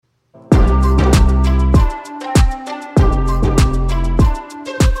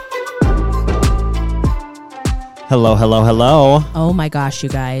Hello, hello, hello. Oh my gosh, you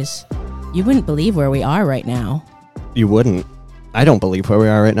guys. You wouldn't believe where we are right now. You wouldn't. I don't believe where we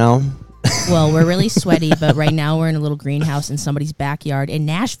are right now. Well, we're really sweaty, but right now we're in a little greenhouse in somebody's backyard in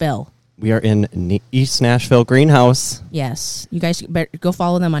Nashville. We are in East Nashville Greenhouse. Yes. You guys better go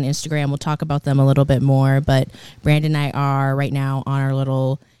follow them on Instagram. We'll talk about them a little bit more. But Brandon and I are right now on our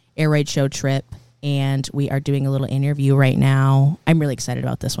little air raid show trip, and we are doing a little interview right now. I'm really excited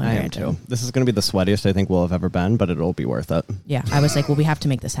about this one, I Brandon. am too. This is going to be the sweatiest I think we'll have ever been, but it'll be worth it. Yeah, I was like, well, we have to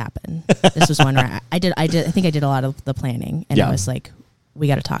make this happen. This was one where I think I did a lot of the planning, and I was like, we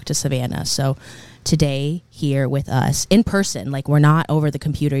got to talk to Savannah. So today, here with us in person, like we're not over the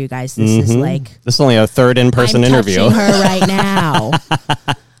computer, you guys. This is like this is only a third in-person interview. I'm touching her right now.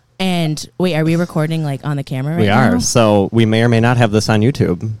 And wait, are we recording like on the camera right now? We are. So we may or may not have this on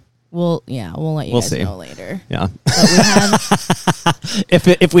YouTube. We'll let you guys know later. Yeah. But we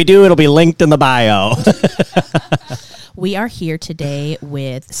have if we do, it'll be linked in the bio. We are here today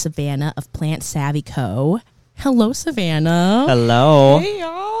with Savannah of Plant Savvy Co. Hello, Savannah. Hello. Hey,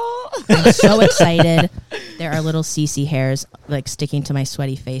 y'all. I'm so excited. There are little CC hairs like sticking to my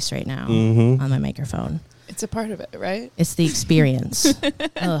sweaty face right now on my microphone. It's a part of it, right? It's the experience.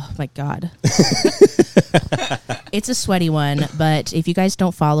 Oh, my God. It's a sweaty one, but if you guys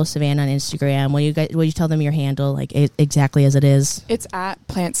don't follow Savannah on Instagram, will you tell them your handle like exactly as it is? It's at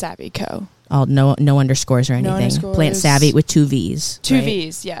Plant Savvy Co. Oh, no underscores or anything. underscores. Plant Savvy with 2 V's. Two right?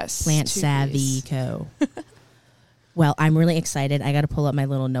 V's, yes. Plant 2 Savvy V's. Co. Well, I'm really excited. I got to pull up my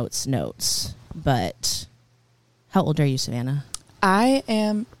little notes. But how old are you, Savannah? I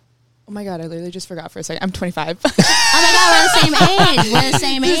am... Oh, my God, I literally just forgot for a second. I'm 25. Oh, my God, we're the same age. We're the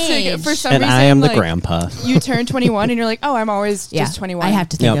same Just like, age. for some And reason, I am the like, grandpa. You turn 21 and you're like, oh, I'm always just 21. I have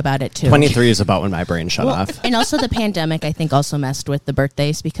to think Yep. about it, too. 23 is about when my brain shut off. And also the pandemic, I think, also messed with the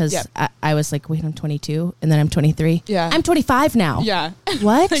birthdays because Yep. I was like, wait, I'm 22, and then I'm 23. Yeah. I'm 25 now. Yeah.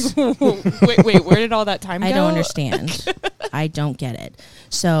 What? wait, where did all that time go? I don't understand. I don't get it.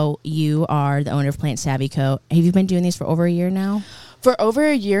 So you are the owner of Plant Savvy Co. Have you been doing these for over a year now? For over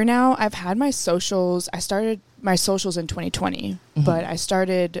a year now, I've had my socials. I started my socials in 2020, but I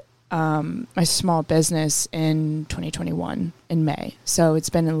started my small business in 2021 in May. So it's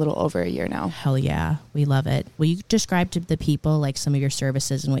been a little over a year now. Hell yeah. We love it. Will you describe to the people like some of your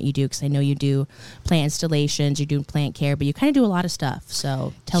services and what you do? Because I know you do plant installations, you do plant care, but you kind of do a lot of stuff.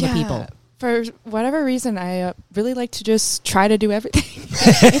 So tell the people. For whatever reason, I really like to just try to do everything.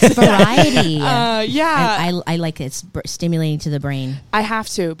 It's variety. Yeah. I like it. It's stimulating to the brain. I have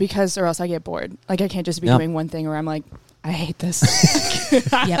to because or else I get bored. Like I can't just be doing one thing or I'm like, I hate this.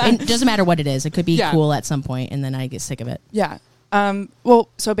 Yeah, and it doesn't matter what it is. It could be Yeah. cool at some point, and then I get sick of it. Yeah. Well,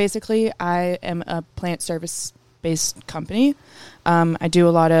 so basically, I am a plant service-based company. I do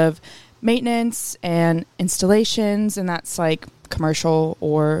a lot of maintenance and installations, and that's like commercial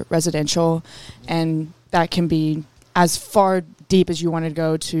or residential, and that can be as far deep as you want to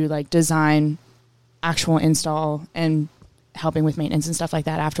go to like design, actual install, and helping with maintenance and stuff like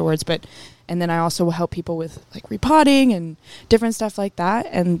that afterwards. And then I also will help people with like repotting and different stuff like that,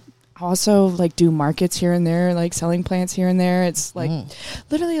 and also like do markets here and there, like selling plants here and there. It's like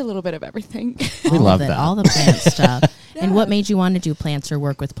literally a little bit of everything. We love of it, that. all the plant stuff. Yeah. And what made you want to do plants or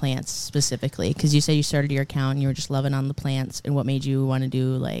work with plants specifically? Because you said you started your account and you were just loving on the plants. And what made you want to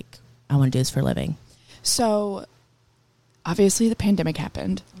do like, I want to do this for a living? So obviously the pandemic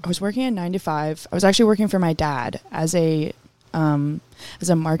happened. I was working at 9 to 5. I was actually working for my dad as a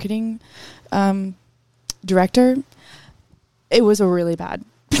marketing director. It was a really bad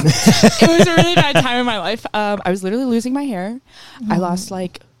time in my life. I was literally losing my hair. I lost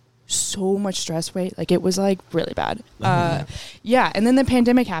like so much stress weight. Like it was like really bad. Yeah. And then the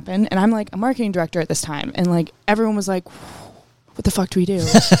pandemic happened and I'm like a marketing director at this time. And like everyone was like, what the fuck do we do?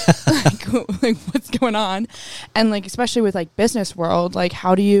 like what's going on? And like, especially with like business world, like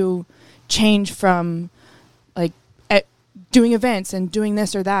how do you change from like doing events and doing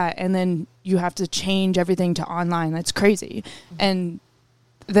this or that, and then you have to change everything to online? That's crazy. And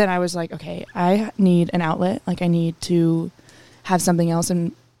then I was like, okay, I need an outlet. Like I need to have something else.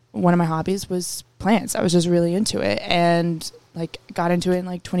 And one of my hobbies was plants. I was just really into it and like got into it in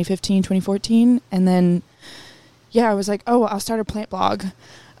like 2015, 2014. And then, yeah, I was like, oh, I'll start a plant blog.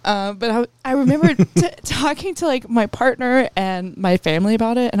 But I remember talking to like my partner and my family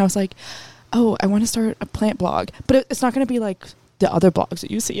about it. And I was like, oh, I want to start a plant blog, but it's not going to be like the other blogs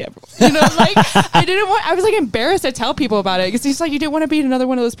that you see everywhere. You know, like I was like embarrassed to tell people about it because it's like you didn't want to be another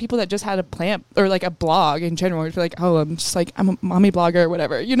one of those people that just had a plant or like a blog in general. You're like, oh, I'm a mommy blogger or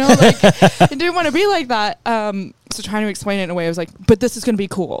whatever, you know, like I didn't want to be like that. So trying to explain it in a way, I was like, but this is going to be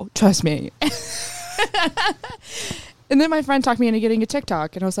cool. Trust me. And then my friend talked me into getting a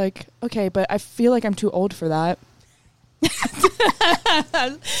TikTok, and I was like, okay, but I feel like I'm too old for that.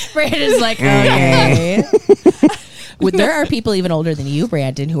 Brandon's like, okay. There are people even older than you,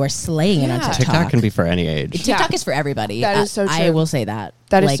 Brandon, who are slaying it on TikTok. TikTok can be for any age. TikTok is for everybody. That is so true. I will say that.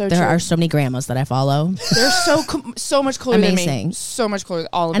 That is like, so there true. are so many grandmas that I follow. They're so much cooler than me. Amazing. So much cooler,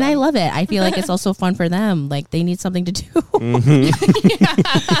 all of And them. I love it. I feel like it's also fun for them. Like, they need something to do. They're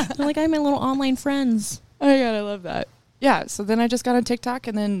like, I have my little online friends. Oh my God, I love that. Yeah, so then I just got on TikTok,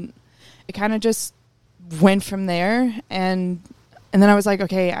 and then it kind of just went from there. And then I was like,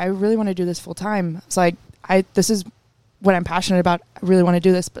 okay, I really want to do this full time. It's like, this is what I'm passionate about. I really want to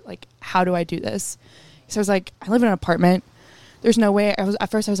do this, but like, how do I do this? So I was like, I live in an apartment. There's no way. At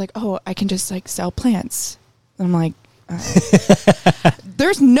first I was like, oh, I can just like sell plants. And I'm like,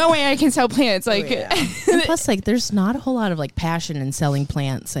 there's no way I can sell plants. Like, And plus, like, there's not a whole lot of like passion in selling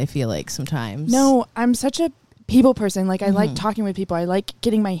plants. I feel like sometimes. no, I'm such a people person. Like, I like talking with people. I like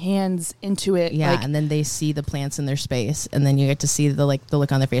getting my hands into it. Yeah, like, and then they see the plants in their space, and then you get to see the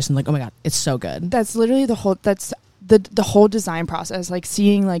look on their face, and like, oh my God, it's so good. that's literally the whole design process. Like,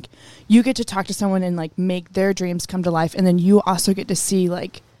 seeing, like, you get to talk to someone and like make their dreams come to life, and then you also get to see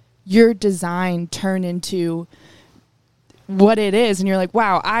like your design turn into what it is, and you're like,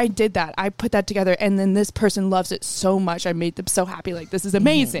 wow, I did that, I put that together, and then this person loves it so much, I made them so happy. Like, this is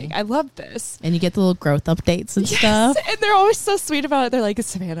amazing. I love this. And you get the little growth updates and stuff. And they're always so sweet about it. They're like,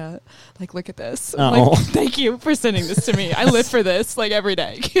 Savannah, like, look at this. I'm Oh. like, thank you for sending this to me. I live for this, like, every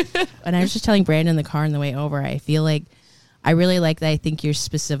day. And I was just telling Brandon in the car on the way over, I feel like I really like that. I think you're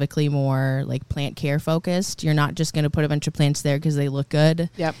specifically more like plant care focused. You're not just going to put a bunch of plants there because they look good.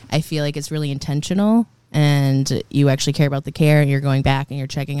 Yep. I feel like it's really intentional, and you actually care about the care, and you're going back and you're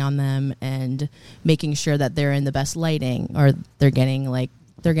checking on them and making sure that they're in the best lighting, or they're getting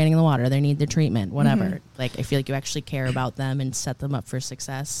the water, they need the treatment, whatever. Like, I feel like you actually care about them and set them up for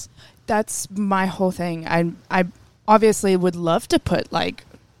success. That's my whole thing. I obviously would love to put like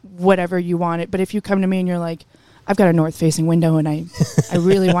whatever you want it, but if you come to me and you're like, I've got a north facing window and I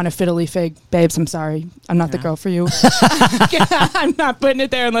really want a fiddly fig, babes, I'm sorry, I'm not the girl for you. I'm not putting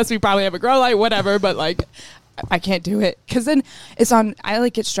it there unless we probably have a grow light, whatever, but like, I can't do it, because then I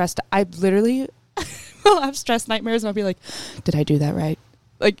like get stressed. I literally will have stress nightmares, and I'll be like, did I do that right?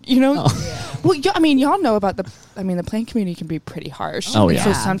 Like, you know. Well, I mean, y'all know about the plant community can be pretty harsh. Oh, yeah.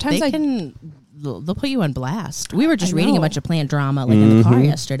 So sometimes they'll put you on blast. We were just I reading a know. bunch of plant drama like in the car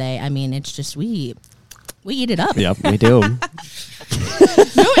yesterday. I mean, it's just we eat it up. Yep, we do.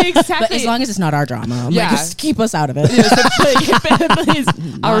 No, exactly. But as long as it's not our drama, I'm Yeah. like, just keep us out of it. Please,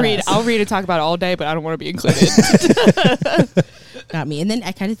 I'll read. us. I'll read and talk about it all day, but I don't want to be included. Not me. And then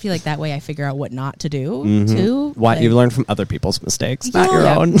I kind of feel like that way I figure out what not to do too. Why Like, you learn from other people's mistakes, not your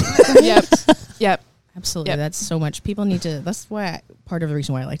Yeah. own. Yep. absolutely. Yep. That's so much. People need to. That's why part of the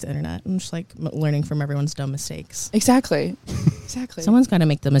reason why I like the internet. I'm just like learning from everyone's dumb mistakes. Exactly. Someone's got to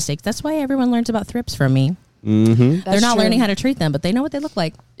make the mistakes. That's why everyone learns about thrips from me. Mm-hmm. They're not learning how to treat them, but they know what they look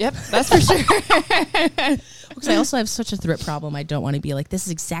like. Yep, that's for sure. Because I also have such a thrip problem. I don't want to be like, this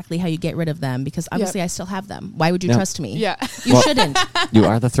is exactly how you get rid of them, because obviously I still have them. Why would you Yeah. trust me? Yeah. You Well- shouldn't. You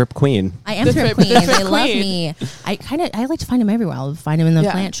are the thrip queen. I am The thrip thrip- queen. the thrip They love queen. me. I like to find them everywhere. I'll find them in the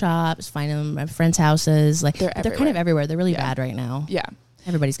Yeah. plant shops, find them at friends' houses. Like They're kind of everywhere. everywhere. They're really Yeah. bad right now. Yeah.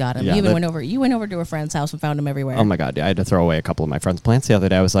 Everybody's got them. Yeah, You that- went over to a friend's house and found them everywhere. Oh my god, yeah, I had to throw away a couple of my friend's plants the other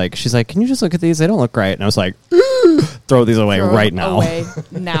day. I was like, she's like, can you just look at these? They don't look right. And I was like, throw these away Throw right them now. Away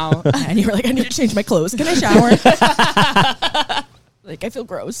now. And you were like, I need to change my clothes. Can I shower? Like, I feel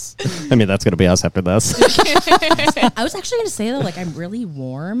gross. I mean, that's gonna be us after this. I was actually going to say though, like, I'm really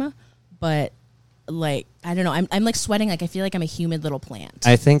warm, but like, I don't know. I'm like sweating. Like, I feel like I'm a humid little plant.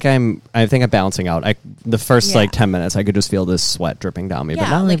 I think I'm balancing out. The first Yeah. like 10 minutes, I could just feel this sweat dripping down me. Yeah, but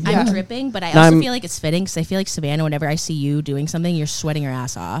now like Yeah. I'm dripping, but I No, also I'm- feel like it's fitting, because I feel like, Savannah, whenever I see you doing something, you're sweating your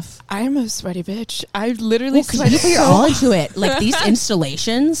ass off. I am a sweaty bitch. I literally Because sweat you're so all into it. Like, these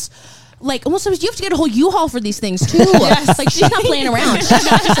installations, like, almost you have to get a whole U-Haul for these things too. Like, she's not playing around.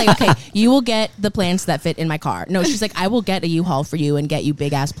 She's not just like, okay, you will get the plants that fit in my car. No, she's like, I will get a U-Haul for you and get you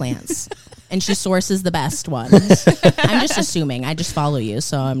big ass plants. And she sources the best ones. I'm just assuming. I just follow you,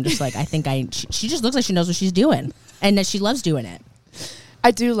 so I'm just like, I think she just looks like she knows what she's doing, and that she loves doing it.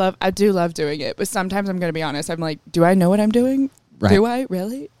 I do love doing it, but sometimes I'm going to be honest. I'm like, do I know what I'm doing? Right. Do I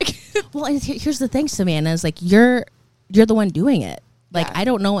really? Well, and here's the thing, Savannah, is like, you're the one doing it. Like, Yeah. I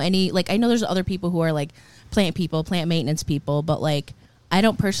don't know any, like, I know there's other people who are like plant people, plant maintenance people, but like, I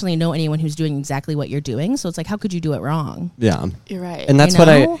don't personally know anyone who's doing exactly what you're doing. So it's like, how could you do it wrong? Yeah. You're right. And that's what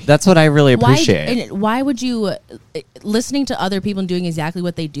I really appreciate. Why would you listening to other people and doing exactly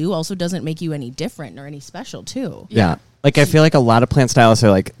what they do also doesn't make you any different or any special too? Yeah. Like, I feel like a lot of plant stylists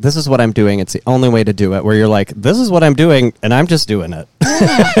are like, this is what I'm doing. It's the only way to do it. Where you're like, this is what I'm doing, and I'm just doing it.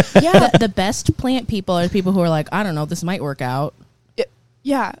 Yeah. The best plant people are people who are like, I don't know, this might work out.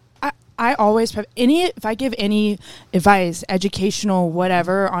 Yeah. I always if I give any advice, educational,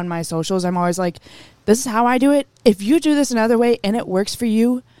 whatever, on my socials, I'm always like, this is how I do it. If you do this another way and it works for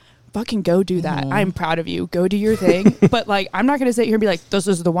you, fucking go do that. I'm proud of you. Go do your thing. But like, I'm not going to sit here and be like, this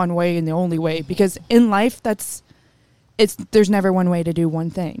is the one way and the only way, because in life, there's never one way to do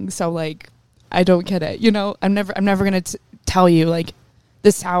one thing. So like, I don't get it. You know, I'm never going to tell you like,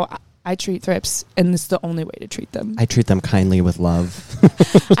 this is how I treat thrips, and this is the only way to treat them. I treat them kindly with love.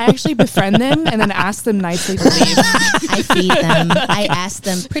 I actually befriend them and then ask them nicely to leave. I feed them. I ask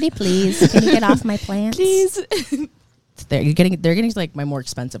them, pretty please, can you get off my plants? Please. They're getting like my more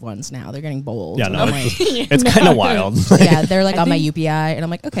expensive ones now. They're getting bold. Yeah, no, I'm like, it's kind of wild. yeah, they're like on my UPI, and I'm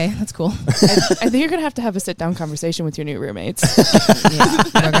like, okay, that's cool. I think you're gonna have a sit down conversation with your new roommates. Yeah,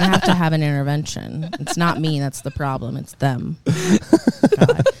 we're gonna have to have an intervention. It's not me that's the problem. It's them.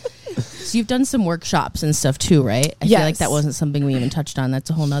 God. So you've done some workshops and stuff too, right? I feel like that wasn't something we even touched on. That's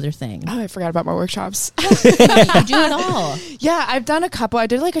a whole nother thing. Oh, I forgot about my workshops. You do it all. Yeah, I've done a couple. I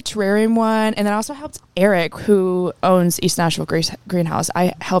did like a terrarium one, and then I also helped Eric, who owns East Nashville Greenhouse.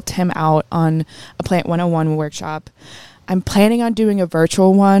 I helped him out on a Plant 101 workshop. I'm planning on doing a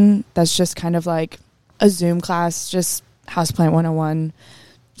virtual one that's just kind of like a Zoom class, just Houseplant 101,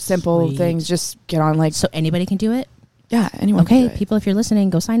 simple Sweet. things. Just get on like. So anybody can do it? Yeah, anyone. Okay, can do it. people, if you're listening,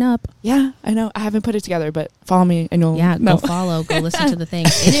 go sign up. Yeah, I know. I haven't put it together, but follow me and you'll. Yeah, know. go follow, go listen to the things.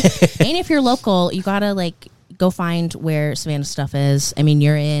 And if you're local, you gotta like go find where Savannah's stuff is. I mean,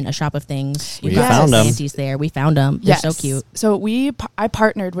 you're in a shop of things. We found them. Aunties there. We found them. They're so cute. So I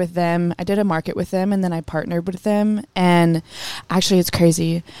partnered with them. I did a market with them, and then I partnered with them. And actually, it's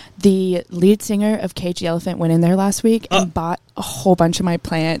crazy. The lead singer of Cage the Elephant went in there last week and bought a whole bunch of my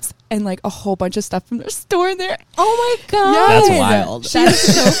plants and like a whole bunch of stuff from their store there. Oh my god, That's wild. That's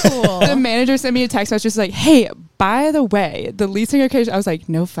so cool. The manager sent me a text message just like, "Hey, by the way, the lead singer of Cage." I was like,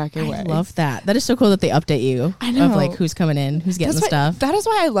 "No fucking way." I love that. That is so cool that they update you. I know. Of like who's coming in, who's getting the stuff. That is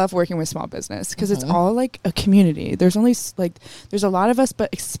why I love working with small business, because it's all like a community. There's only like there's a lot of us, but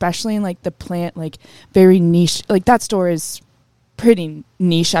especially in like the plant, like very niche. Like that store is pretty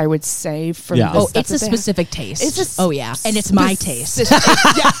niche, I would say. From Yeah. the stuff It's a that they have. specific taste. It's a oh yeah, and it's my taste.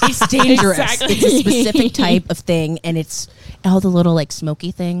 Yeah, It's dangerous. Exactly. It's a specific type of thing, and it's all the little like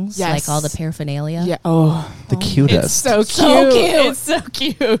smoky things, Yes. like all the paraphernalia. Yeah. Oh, The cutest. it's so cute. So cute. It's so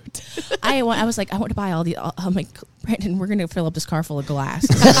cute. I was like, I want to buy all the. I'm like, Brandon, we're gonna fill up this car full of glass.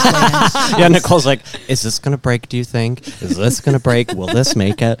 Yeah, Nicole's like, is this going to break, do you think? Is this going to break? Will this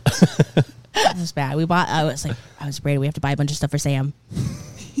make it? It was bad. I was afraid we have to buy a bunch of stuff for Sam.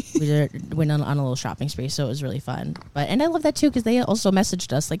 We went on a little shopping spree, so it was really fun. And I love that too, because they also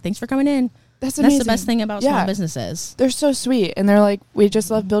messaged us like, "Thanks for coming in." That's That's amazing. the best thing about small businesses. They're so sweet, and they're like, we just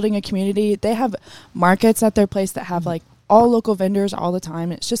love building a community. They have markets at their place that have like all local vendors all the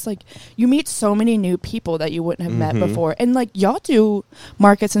time. It's just like you meet so many new people that you wouldn't have met before. And like y'all do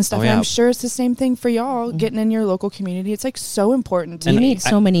markets and stuff. Oh, And yeah. I'm sure it's the same thing for y'all getting in your local community. It's like so important to You me. meet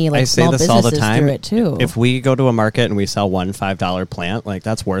so many like I say small this all the businesses time. through it too. If we go to a market and we sell one $5 plant, like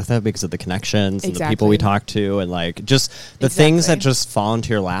that's worth it because of the connections and the people we talk to, and like just the things that just fall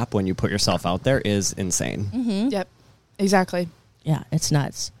into your lap when you put yourself out there is insane. Yep, exactly. Yeah, it's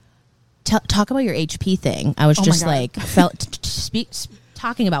nuts. Talk about your HP thing. I was Oh my just God. like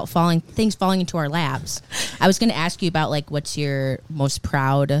talking about things falling into our laps. I was going to ask you about like what's your most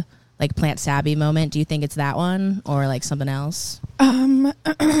proud like plant savvy moment. Do you think it's that one or like something else? But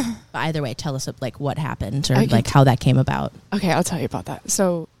either way, tell us like what happened or like how that came about. Okay, I'll tell you about that.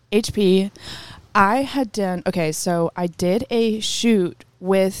 So HP, I did a shoot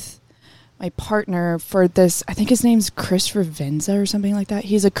with my partner for this. I think his name's Chris Ravenza or something like that.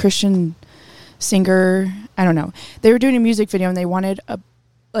 He's a Christian singer. I don't know. They were doing a music video and they wanted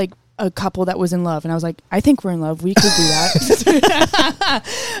a couple that was in love, and I was like, I think we're in love. We could do that.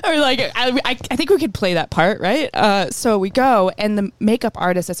 Or like, I think we could play that part, right? So we go, and the makeup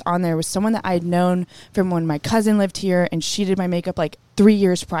artist that's on there was someone that I had known from when my cousin lived here, and she did my makeup like 3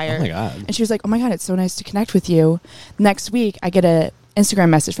 years prior. Oh my God. And she was like, oh my God, it's so nice to connect with you. Next week, I get a Instagram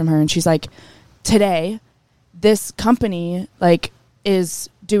message from her, and she's like, today, this company like is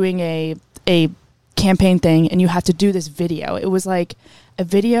doing a campaign thing, and you have to do this video. It was like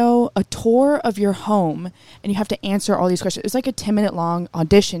a tour of your home, and you have to answer all these questions. It was like a 10-minute long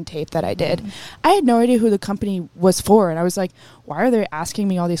audition tape that I did. I had no idea who the company was for, and I was like, why are they asking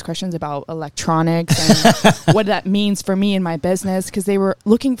me all these questions about electronics and what that means for me and my business? Because they were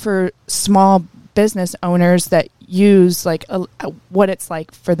looking for small business owners that use like what it's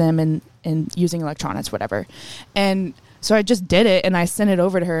like for them in using electronics, whatever. And so I just did it, and I sent it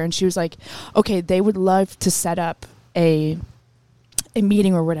over to her, and she was like, okay, they would love to set up a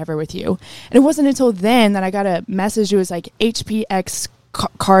meeting or whatever with you. And it wasn't until then that I got a message. It was like HPX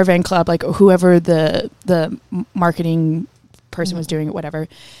Caravan Club, like whoever the marketing person was doing it, whatever.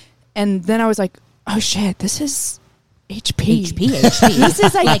 And then I was like, oh shit, this is HP. This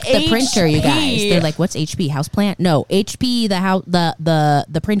is like the printer, you guys. They're like, what's HP? Houseplant? No, HP,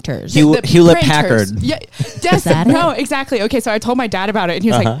 the printers. Hewlett Packard. Yeah, yes, no, exactly. Okay, so I told my dad about it, and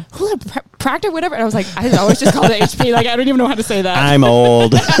he was like, Hewlett Packard, whatever. And I was like, I always just called it HP. Like, I don't even know how to say that. I'm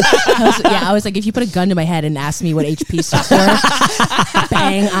old. I was like, if you put a gun to my head and ask me what HP stands for,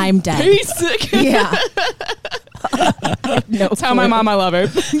 bang, I'm dead. Basic. Yeah. No, tell my mom I love her.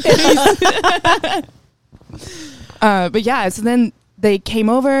 But yeah, so then they came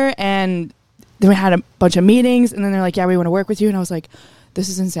over, and then we had a bunch of meetings, and then they're like, yeah, we want to work with you. And I was like, this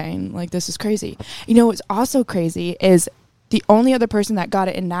is insane. Like, this is crazy. You know, what's also crazy is the only other person that got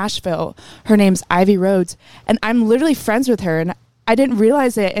it in Nashville, her name's Ivy Rhodes, and I'm literally friends with her. And I didn't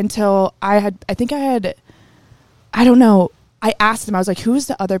realize it until I don't know. I asked them, I was like, who's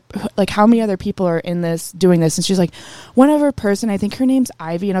the other, like, how many other people are in this, doing this? And she's like, one other person, I think her name's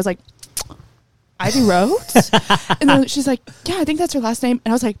Ivy. And I was like, Ivy Rhodes? And then she's like, yeah, I think that's her last name.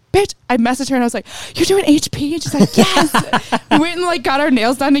 And I was like, bitch, I messaged her and I was like, you're doing HP? And she's like, yes. We went and like got our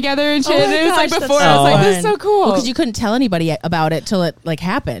nails done together and shit. And it was like before, I was like, this is so cool. Because you couldn't tell anybody about it till it like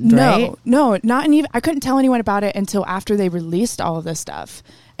happened, right? No, not even, I couldn't tell anyone about it until after they released all of this stuff.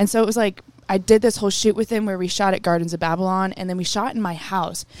 And so it was like, I did this whole shoot with them where we shot at Gardens of Babylon, and then we shot in my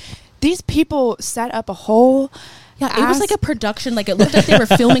house. These people set up a whole... Yeah, it was like a production. Like, it looked like they were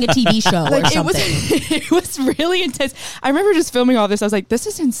filming a TV show like, or something. It was really intense. I remember just filming all this. I was like, this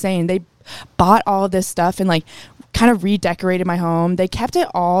is insane. They bought all of this stuff and, like, kind of redecorated my home. They kept it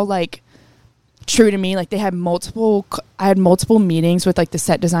all, like, true to me. Like, they had I had multiple meetings with, like, the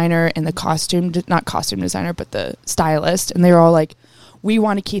set designer and the not costume designer, but the stylist. And they were all like, we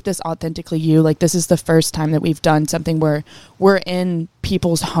want to keep this authentically you. Like, this is the first time that we've done something where we're in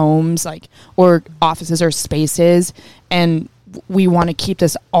people's homes, like, or offices or spaces, and we want to keep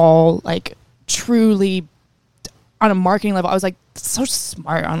this all, like, truly on a marketing level. I was like, so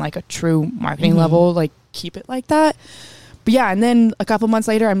smart on, like, a true marketing level, like, keep it like that. But yeah, and then a couple months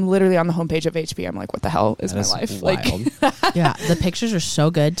later, I'm literally on the homepage of HP. I'm like, what the hell is my life? Wild. Like, yeah, the pictures are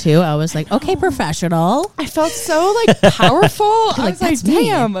so good too. I was like, okay, professional. I felt so like powerful. I was like,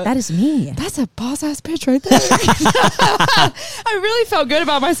 damn, that is me. That's a boss ass bitch right there. I really felt good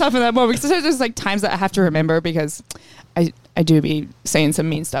about myself in that moment, because there's just like times that I have to remember, because I do be saying some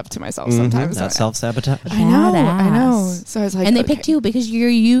mean stuff to myself sometimes. That self-sabotage. I know. So I was like, and they picked you because you're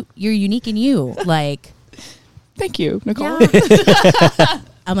unique in you. Like, thank you, Nicole. Yeah.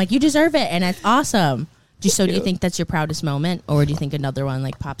 I'm like, you deserve it, and it's awesome. Do you think that's your proudest moment, or do you think another one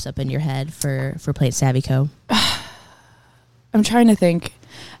like pops up in your head for Plate Savvy Co? I'm trying to think.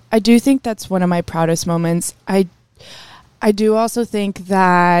 I do think that's one of my proudest moments. I do also think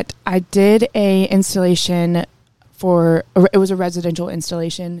that I did a installation it was a residential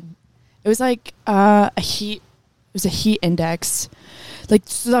installation. It was like a heat index. Like,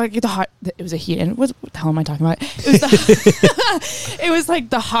 it was a heat index. What the hell am I talking about? It was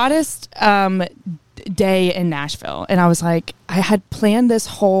like the hottest day in Nashville. And I was like, I had planned this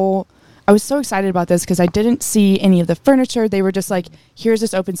whole, I was so excited about this because I didn't see any of the furniture. They were just like, here's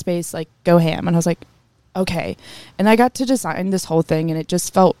this open space, like, go ham. And I was like, okay. And I got to design this whole thing, and it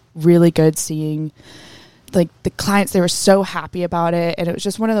just felt really good seeing like the clients. They were so happy about it. And it was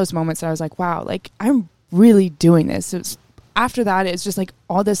just one of those moments that I was like, wow, like, I'm really doing this. It was, after that, it's just like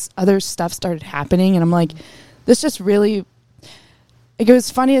all this other stuff started happening, and I'm like, this just really, like, it was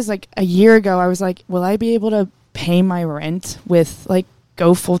funny as like a year ago, I was like, will I be able to pay my rent with like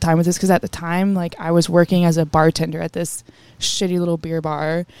go full time with this? Because at the time, like, I was working as a bartender at this shitty little beer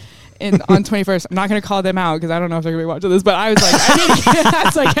bar on 21st. I'm not going to call them out because I don't know if they're going to be watching this, but I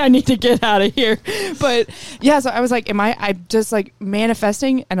was like, I need to get out of here. But yeah, so I was like, I'm just like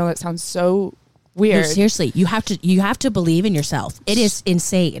manifesting. I know that sounds so weird. No, seriously, you have to believe in yourself. It is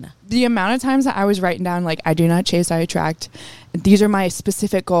insane. The amount of times that I was writing down, like, I do not chase, I attract. These are my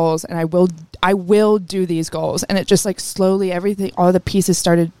specific goals, and I will do these goals. And it just like slowly everything, all the pieces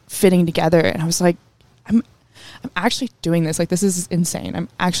started fitting together, and I was like, I'm actually doing this. Like, this is insane. I'm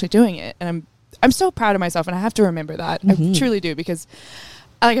actually doing it. And I'm so proud of myself, and I have to remember that. I truly do, because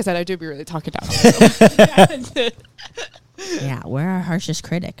like I said, I do be really talking down. Yeah, we're our harshest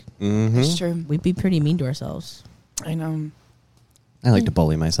critic. It's true. We'd be pretty mean to ourselves. I know. I like to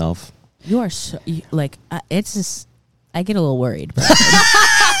bully myself. You are so, like, it's just, I get a little worried. But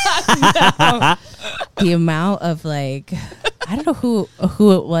the amount of, like, I don't know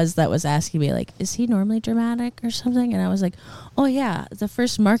who it was that was asking me, like, is he normally dramatic or something? And I was like, oh yeah, the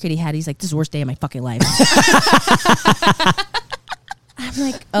first market he had, he's like, this is the worst day of my fucking life. I'm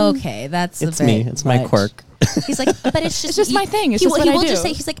like, okay, that's it's me. It's my quirk. He's like, but it's just my thing. It's just what I do. Just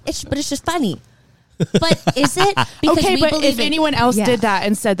say, he's like, but it's just funny. But is it? Because okay, but if anyone else did that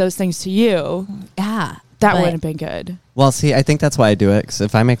and said those things to you, that wouldn't have been good. Well, see, I think that's why I do it, because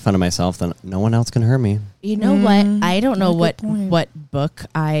if I make fun of myself, then no one else can hurt me. You know what? I don't know what book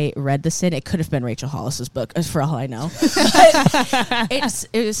I read this in. It could have been Rachel Hollis's book, for all I know.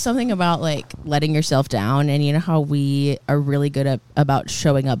 It was something about, like, letting yourself down, and you know how we are really good about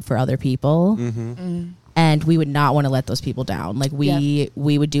showing up for other people, and we would not want to let those people down. Like, we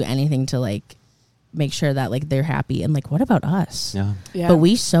would do anything to, like, make sure that, like, they're happy, and, like, what about us? Yeah. But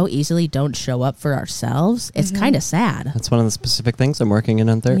we so easily don't show up for ourselves. It's kind of sad. That's one of the specific things I'm working on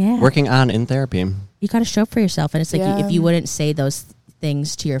in therapy. You got to show up for yourself, and it's like, if you wouldn't say those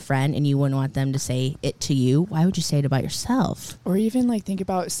things to your friend and you wouldn't want them to say it to you, why would you say it about yourself? Or even, like, think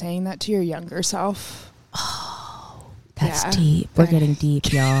about saying that to your younger self. That's deep. We're getting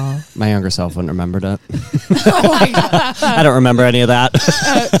deep, y'all. My younger self wouldn't remember that. Oh my God. I don't remember any of that.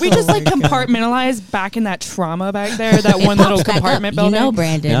 We just compartmentalize back in that trauma back there, that one little compartment building. You know,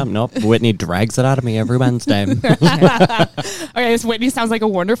 Brandon. Yeah, nope. Whitney drags it out of me every Wednesday. Okay, so Whitney sounds like a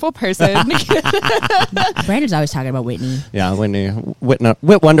wonderful person. Brandon's always talking about Whitney. Yeah, Whitney. Whit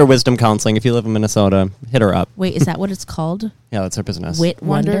Wonder Wisdom Counseling. If you live in Minnesota, hit her up. Wait, is that what it's called? Yeah, that's her business. Whit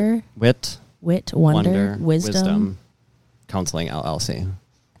Wonder Wisdom Counseling LLC.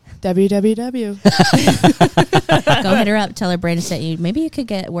 www. Go hit her up. Tell her Brandon sent you. Maybe you could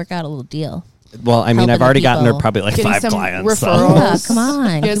work out a little deal. Well, I mean, I've already gotten her probably like 5 clients. Referrals. So. Come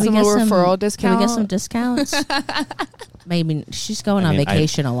on. Get some referral discount. Can we get some discounts? Maybe she's going on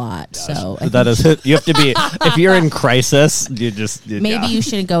vacation a lot. So that is it. You have to be, if you're in crisis, maybe you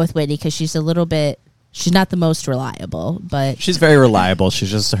shouldn't go with Whitney, because she's a little bit. She's not the most reliable, but she's very reliable. She's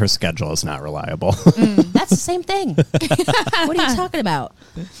just, her schedule is not reliable. That's the same thing. What are you talking about?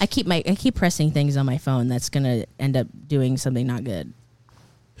 I keep pressing things on my phone that's gonna end up doing something not good.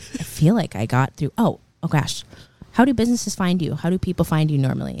 I feel like I got through. Oh gosh, how do businesses find you? How do people find you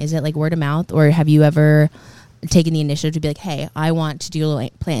normally? Is it like word of mouth, or have you ever taken the initiative to be like, hey, I want to do a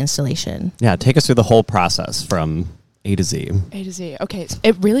plant installation? Yeah, take us through the whole process from A to Z. A to Z. Okay, so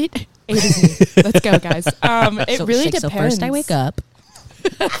it really A to Z. Let's go, guys. It really depends. So first I wake up.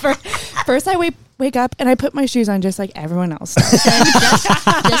 First I wake up and I put my shoes on just like everyone else does.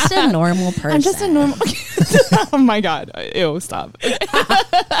 just a normal person. I'm just a normal. Oh my God! Ew! Stop.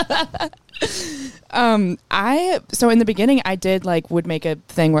 So in the beginning I did would make a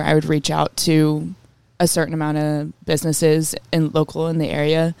thing where I would reach out to a certain amount of businesses local in the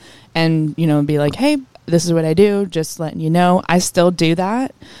area, and be like, hey, this is what I do, just letting you know. I still do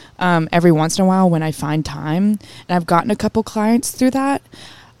that every once in a while when I find time. And I've gotten a couple clients through that.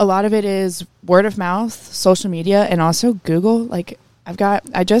 A lot of it is word of mouth, social media, and also Google.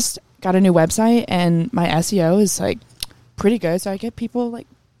 I just got a new website, and my SEO is pretty good. So I get people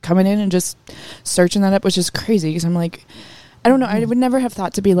coming in and just searching that up, which is crazy, because I'm like, I don't know. I would never have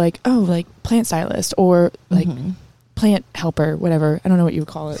thought to be plant stylist or plant helper, whatever. I don't know what you would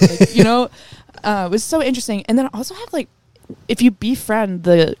call it. It was so interesting. And then I also have if you befriend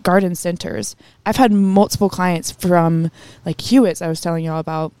the garden centers, I've had multiple clients from Hewitt's. I was telling y'all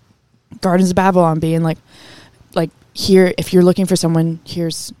about Gardens of Babylon being like here, if you're looking for someone,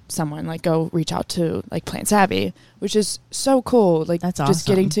 here's someone, go reach out to Plant Savvy, which is so cool. That's awesome. Just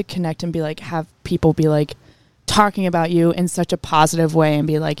getting to connect and be have people be talking about you in such a positive way and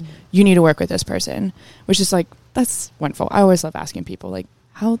be you need to work with this person, which is that's wonderful. I always love asking people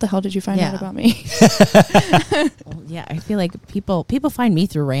how the hell did you find out about me? Well, yeah, I feel like people find me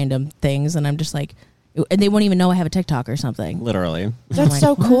through random things, and I'm just and they won't even know I have a TikTok or something. Literally. That's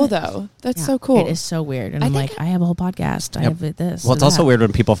so cool, though. That's so cool. It is so weird. And I have a whole podcast. I have this. Well, it's also weird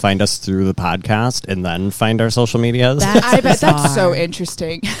when people find us through the podcast and then find our social medias. I bet that's so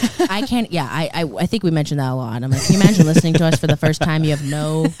interesting. I can't. Yeah, I think we mentioned that a lot. I'm can you imagine listening to us for the first time? You have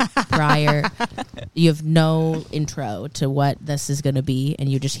no you have no intro to what this is going to be, and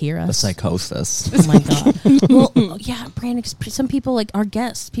you just hear us. The psychosis. Oh my God. Well, yeah, Brandon, some people our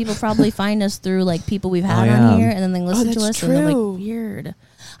guests. People probably find us through people people we've had on here, and then they listen to us, true. and they're like, weird.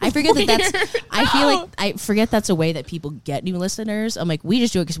 I forget I forget that's a way that people get new listeners. I'm like, we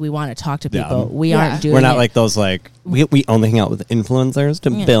just do it because we want to talk to people. We aren't doing it. We're not like those, like, we only hang out with influencers to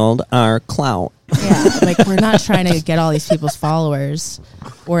build our clout. Yeah, like, we're not trying to get all these people's followers.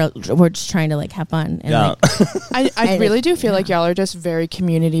 We're just trying to, like, have fun. And I really do feel like y'all are just very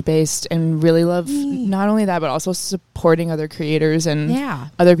community-based and really love not only that, but also supporting other creators and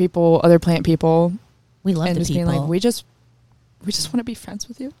other people, other plant people. We love and the just people. Being like, we just want to be friends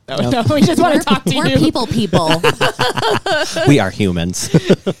with you. No, we just want to talk to you. We're people. We are humans.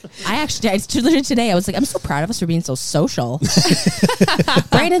 I literally today, I was like, I'm so proud of us for being so social.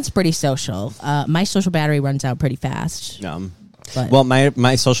 Brandon's pretty social. My social battery runs out pretty fast. Well,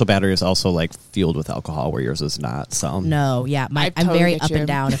 my social battery is also like fueled with alcohol, where yours is not. So no, yeah, I'm very up and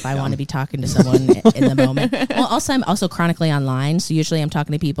down if I want to be talking to someone in the moment. Well, also I'm also chronically online, so usually I'm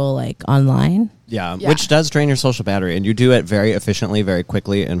talking to people like online. Yeah, which does drain your social battery, and you do it very efficiently, very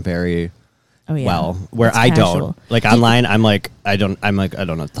quickly, and very well. Where it's I casual. Don't like online. I'm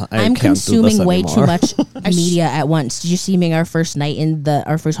consuming way too much media at once. Did you see me our first night in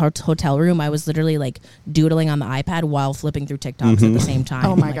our first hotel room? I was literally like doodling on the iPad while flipping through TikToks at the same time.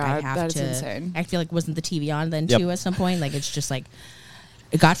 Oh my god, that is insane. I feel like wasn't the TV on then too at some point? Like, it's just like,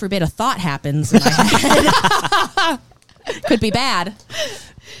 God forbid a thought happens in my head. Could be bad.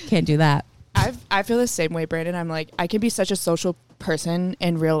 Can't do that. I feel the same way, Brandon. I'm like, I can be such a social person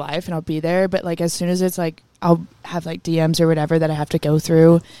in real life and I'll be there, but like as soon as it's like I'll have like DMs or whatever that I have to go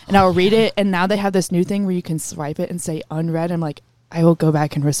through and I'll read it, and now they have this new thing where you can swipe it and say unread. I'm like, I will go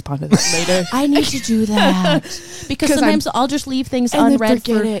back and respond to that later. I need to do that because sometimes I'll just leave things unread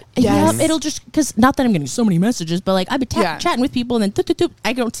for it. Yes. It'll just, because not that I'm getting so many messages, but like I've been chatting with people and then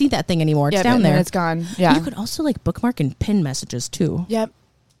I don't see that thing anymore. It's down there. It's gone. Yeah. You could also like bookmark and pin messages too. Yep.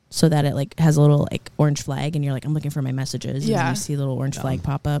 So that it like has a little like orange flag and you're like, I'm looking for my messages. And then you see a little orange flag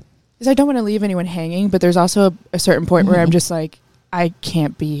pop up. Because I don't want to leave anyone hanging, but there's also a certain point where I'm just like, I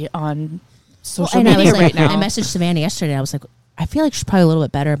can't be on social media right now. I messaged Savannah yesterday. I was like, I feel like she's probably a little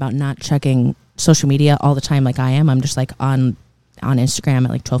bit better about not checking social media all the time like I am. I'm just like on Instagram at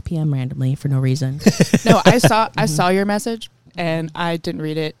like 12 p.m. randomly for no reason. No, I saw your message. And I didn't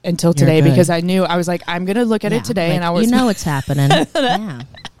read it until today because I knew, I was like, I'm going to look at it today. Like, and I was, you know, it's happening. Yeah.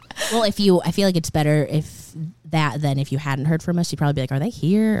 Well, I feel like it's better if than if you hadn't heard from us. You'd probably be like, are they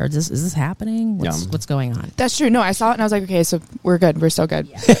here? Or is this happening? What's going on? That's true. No, I saw it and I was like, okay, so we're good. We're so good.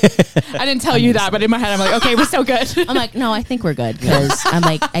 Yeah. I didn't tell you that, but in my head, I'm like, okay, we're so good. I'm like, no, I think we're good. Because I'm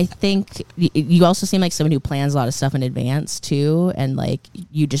like, I think you also seem like someone who plans a lot of stuff in advance too. And like,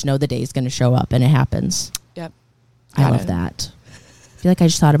 you just know the day is going to show up and it happens. Yep. I love that. I feel like I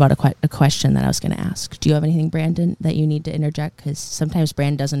just thought about a question that I was going to ask. Do you have anything, Brandon, that you need to interject? Because sometimes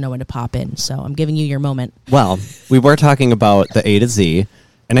Brandon doesn't know when to pop in. So I'm giving you your moment. Well, we were talking about the A to Z,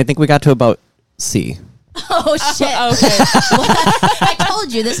 and I think we got to about C. Oh, shit. Okay. I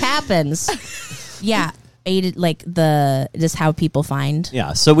told you this happens. Yeah. Just how people find.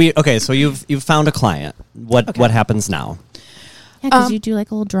 Yeah. So you've found a client. What happens now? Yeah, because you do like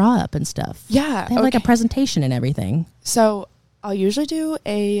a little draw up and stuff. Yeah. They have like a presentation and everything. So I'll usually do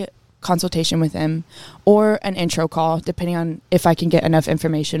a consultation with them or an intro call, depending on if I can get enough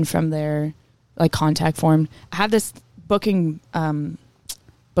information from their like contact form. I have this booking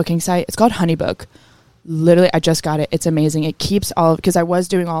site. It's called Honeybook. Literally, I just got it. It's amazing. It keeps because I was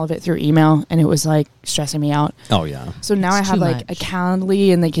doing all of it through email and it was like stressing me out. Oh yeah. So now I have like a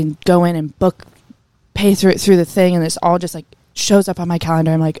Calendly and they can go in and pay through the thing, and it's all just like shows up on my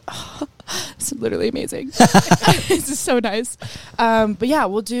calendar. I'm like, oh, it's literally amazing. This is so nice. But yeah,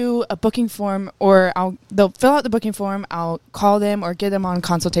 we'll do a booking form, or they'll fill out the booking form. I'll call them or get them on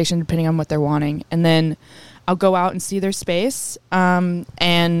consultation depending on what they're wanting. And then I'll go out and see their space. And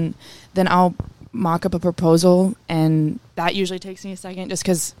then I'll mock up a proposal, and that usually takes me a second just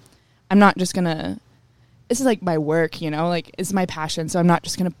because I'm not just going to, this is like my work, like it's my passion. So I'm not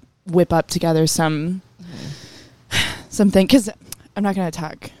just going to whip up together something, because I'm not going to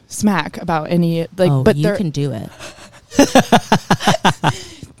talk smack about any but you can do it.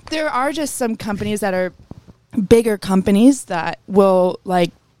 There are just some companies that are bigger companies that will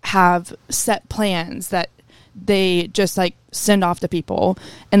like have set plans that they just like send off to people,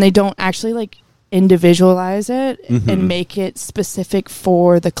 and they don't actually like individualize it and make it specific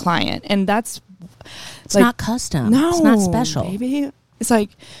for the client. And that's it's like, not custom. No, it's not special. Maybe It's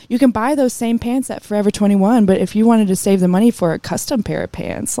like, you can buy those same pants at Forever 21, but if you wanted to save the money for a custom pair of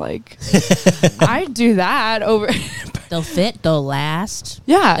pants, like, I'd do that over. They'll fit, they'll last.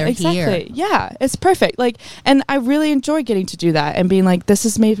 Yeah, they're exactly. Here. Yeah, it's perfect. Like, and I really enjoy getting to do that and being like, this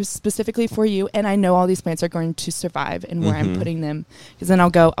is made specifically for you, and I know all these plants are going to survive and where I'm putting them. Because then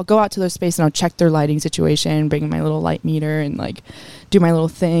I'll go out to their space and I'll check their lighting situation, bring my little light meter and like do my little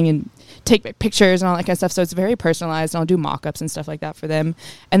thing and take pictures and all that kind of stuff. So it's very personalized, and I'll do mock-ups and stuff like that for them.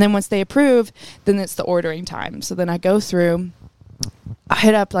 And then once they approve, then it's the ordering time. So then I go through, I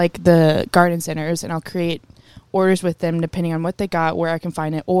hit up like the garden centers and I'll create orders with them depending on what they got, where I can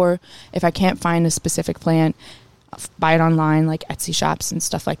find it, or if I can't find a specific plant, I'll buy it online, like Etsy shops and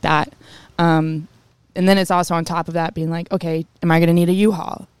stuff like that. And then it's also on top of that being like, okay, am I going to need a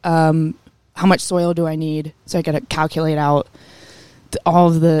U-Haul? How much soil do I need? So I got to calculate out all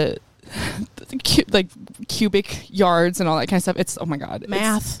of the like cubic yards and all that kind of stuff. It's, oh my God.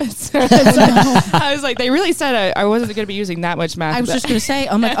 Math. I was like, they really said I wasn't going to be using that much math. I was just going to say,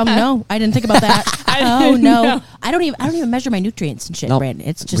 I'm like, oh no, I didn't think about that. Oh no. I don't even measure my nutrients and shit, nope. Brandon.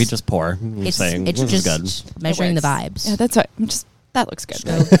 It's just, we just pour. It's just good. Measuring the vibes. Yeah, that's what I'm just, that looks good.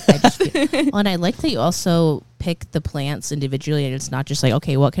 Well, and I like that you also pick the plants individually, and it's not just like,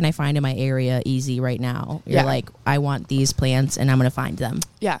 okay, what can I find in my area easy right now? You're like, I want these plants and I'm going to find them.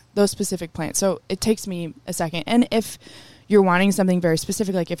 Yeah, those specific plants. So it takes me a second. And if you're wanting something very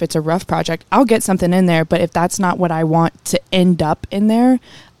specific, like if it's a rough project, I'll get something in there. But if that's not what I want to end up in there,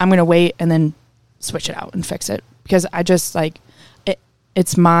 I'm going to wait and then switch it out and fix it. Because I just like,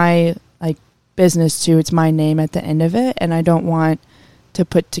 it's my like business too. It's my name at the end of it. And I don't want to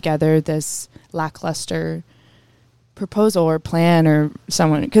put together this lackluster proposal or plan or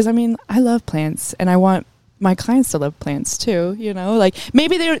someone, because I mean, I love plants and I want my clients to love plants too, you know, like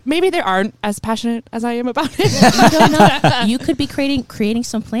maybe they aren't as passionate as I am about it. You don't know. You could be creating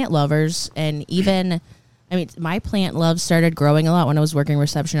some plant lovers. And even, I mean, my plant love started growing a lot when I was working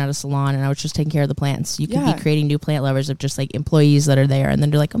reception at a salon and I was just taking care of the plants. You could be creating new plant lovers of just like employees that are there, and then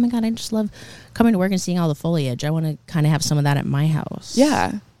they're like, oh my God, I just love coming to work and seeing all the foliage. I want to kind of have some of that at my house.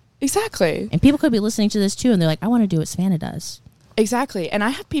 Yeah, exactly. And people could be listening to this too, and they're like, I want to do what Savannah does. Exactly. And I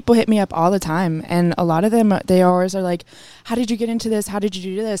have people hit me up all the time, and a lot of them, they always are like, how did you get into this? How did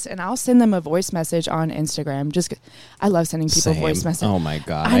you do this? And I'll send them a voice message on Instagram. I love sending people voice messages. Oh my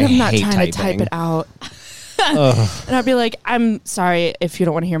God. I'm not trying to type it out. And I'll be like, I'm sorry if you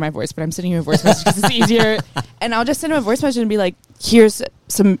don't want to hear my voice, but I'm sending you a voice message because it's easier. And I'll just send them a voice message and be like, here's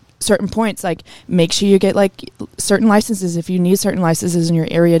some certain points. Like, make sure you get like certain licenses. If you need certain licenses in your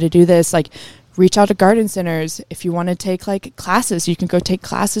area to do this, like reach out to garden centers. If you want to take like classes, you can go take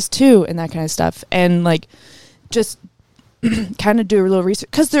classes too, and that kind of stuff. And like, just kind of do a little research.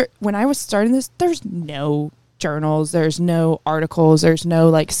 Because when I was starting this, there's no journals, there's no articles, there's no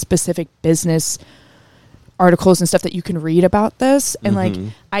like specific business articles and stuff that you can read about this. And like,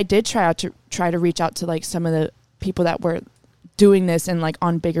 I did try to reach out to like some of the people that were doing this and like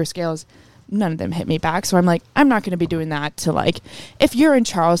on bigger scales. None of them hit me back. So I'm like, I'm not going to be doing that to like, if you're in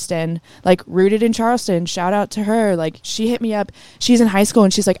Charleston, like Rooted in Charleston, shout out to her. Like, she hit me up. She's in high school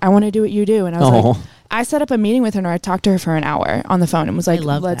and she's like, I want to do what you do. And I was like, I set up a meeting with her and I talked to her for an hour on the phone and was like,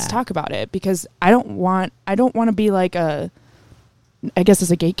 let's talk about it, because I don't want to be like I guess as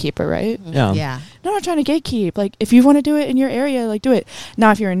a gatekeeper, right? Yeah. No, I'm not trying to gatekeep. Like, if you want to do it in your area, like, do it.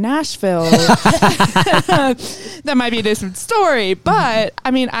 Now, if you're in Nashville, that might be a different story. But, I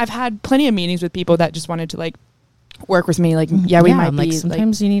mean, I've had plenty of meetings with people that just wanted to, like, work with me. Like, we might be.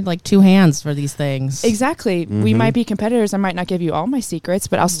 Sometimes you need, like, two hands for these things. Exactly. We might be competitors. I might not give you all my secrets,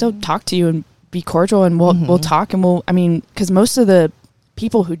 but I'll still talk to you and be cordial, and we'll talk, and because most of the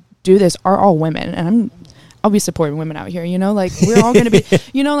people who do this are all women, and I'll be supporting women out here, you know, like we're all going to be,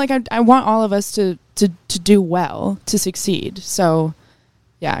 you know, like I want all of us to do well, to succeed. So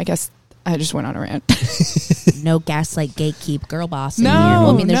yeah, I guess I just went on a rant. No gaslight, gatekeep, girl bossing. No, here. Well,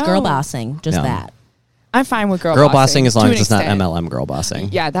 I mean, there's girl bossing, just that. I'm fine with girl bossing as long as it's not MLM girl bossing.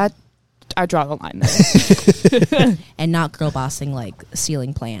 Yeah, that I draw the line there. And not girl bossing like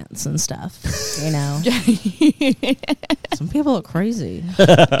ceiling plants and stuff, you know. Some people are crazy.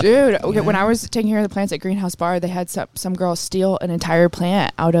 Dude, okay, when I was taking care of the plants at Greenhouse Bar, they had some girl steal an entire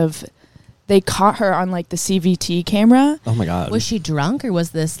plant they caught her on like the CVT camera. Oh my God. Was she drunk or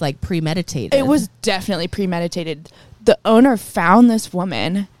was this like premeditated? It was definitely premeditated. The owner found this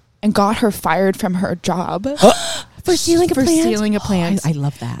woman and got her fired from her job. For stealing a plant? For stealing a plant. I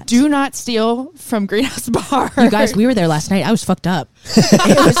love that. Do not steal from Greenhouse Bar. You guys, we were there last night. I was fucked up.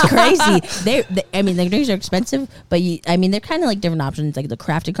 It was crazy. I mean, the drinks are expensive, but they're kind of like different options. Like the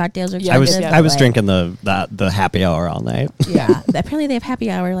crafted cocktails are expensive. I was drinking the happy hour all night. Yeah. Apparently they have happy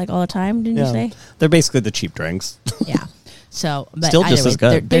hour like all the time, didn't you say? They're basically the cheap drinks. Yeah. So, but still just as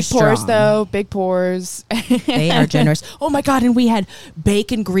good. They're big pours, though. Big pours. They are generous. Oh my God! And we had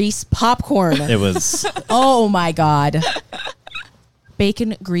bacon grease popcorn. It was. Oh my God!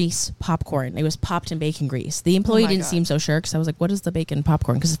 Bacon grease popcorn. It was popped in bacon grease. The employee didn't seem so sure because I was like, "What is the bacon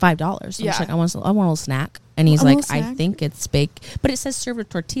popcorn?" Because it's $5. So yeah. I was like, I want a little snack. And he's like, I think it's baked, but it says served with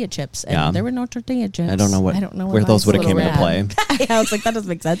tortilla chips, and there were no tortilla chips. I don't know where those would have came into play. I was like, that doesn't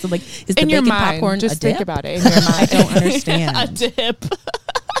make sense. I'm like, is in the your bacon mind, popcorn just a dip? think about it. In your mind. I don't understand. A dip.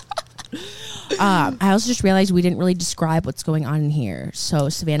 I also just realized we didn't really describe what's going on in here. So,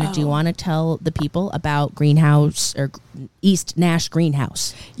 Savannah, do you want to tell the people about Greenhouse or East Nash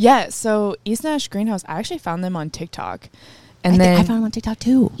Greenhouse? Yeah, so East Nash Greenhouse, I actually found them on TikTok. And I found them on TikTok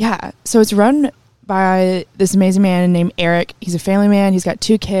too. Yeah, so it's run by this amazing man named Eric. He's a family man. He's got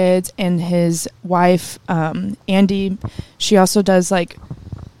 2 kids, and his wife, Andy, she also does like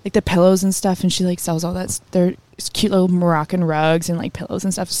the pillows and stuff, and she like sells all that. They're cute little Moroccan rugs and like pillows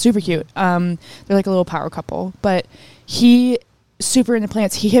and stuff. Super cute. They're like a little power couple. But he super into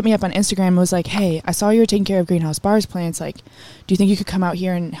plants. He hit me up on Instagram and was like, "Hey, I saw you were taking care of Greenhouse Bar's plants. Like, do you think you could come out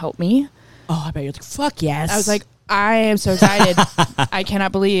here and help me?" Oh, I bet you're like, fuck yes. I was like, I am so excited. I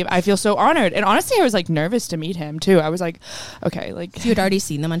cannot believe. I feel so honored. And honestly, I was like nervous to meet him too. I was like, okay, like you had already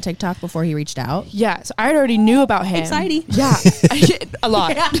seen them on TikTok before he reached out. Yeah, so I already knew about him. Exciting. Yeah, a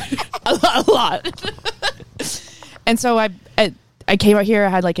lot, a lot. And so I came out here. I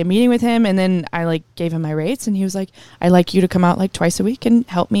had like a meeting with him, and then I like gave him my rates, and he was like, "I'd like you to come out like twice a week and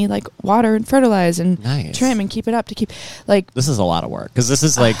help me like water and fertilize and trim and keep it up to keep like." This is a lot of work because this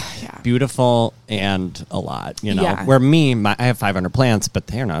is like beautiful and a lot, you know. Yeah. Where I have 500 plants, but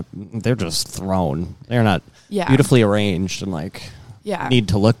they're just thrown. They're not beautifully arranged and like need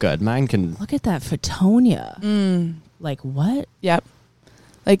to look good. Mine can look at that Fittonia. Like what? Yep.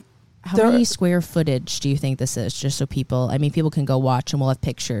 How many square footage do you think this is? Just so people can go watch and we'll have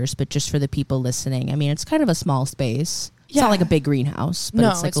pictures, but just for the people listening, I mean, it's kind of a small space. It's not like a big greenhouse, but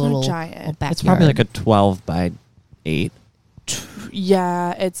it's like a little giant. Backyard. It's probably like a 12 by 8.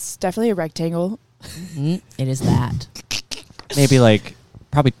 Yeah, it's definitely a rectangle. Mm-hmm. It is that. Maybe like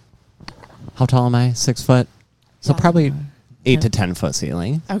probably. How tall am I? 6 foot. So probably 8 to 10 foot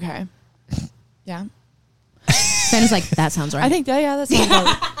ceiling. Okay. Yeah. Ben's like, that sounds right. I think that sounds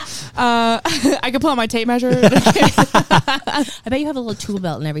right. I could pull out my tape measure. I bet you have a little tool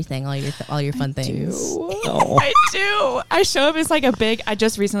belt and everything, all your fun things. I do. I show up. It's like I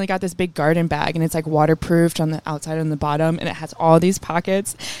just recently got this big garden bag, and it's like waterproofed on the outside and the bottom, and it has all these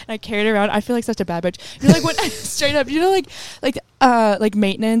pockets. And I carry it around. I feel like such a bad bitch. You're like, what? Straight up, you know, like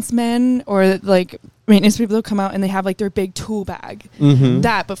maintenance men or like maintenance people who come out and they have like their big tool bag. Mm-hmm.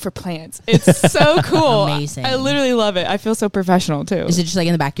 That, but for plants. It's so cool. Amazing. I literally love it. I feel so professional too. Is it just like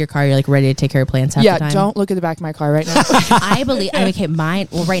in the back of your car, you're like ready to take care of plants half the time? Yeah, don't look at the back of my car right now. Mine,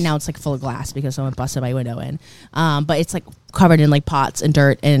 well, right now it's like full of glass because someone busted my window in. But it's like covered in like pots and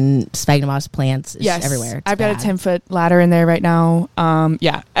dirt and sphagnum moss plants everywhere. I've got a 10-foot ladder in there right now. How do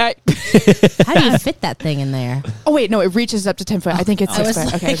you fit that thing in there? Oh wait, no, it reaches up to 10 foot. I think it's 6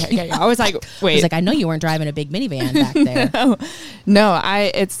 foot. Okay. I was like, wait. I was like, I know you weren't driving a big minivan back there. No,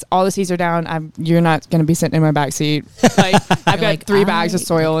 it's all the seats are down. You're not going to be sitting in my back seat. Like I've got 3 bags of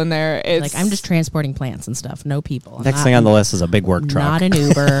soil in there. It's like I'm just transporting plants and stuff. No people. Next thing on the list is a big work truck. Not an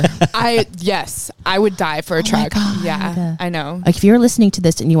Uber. I would die for a truck. Yeah, I know. Like if you're listening to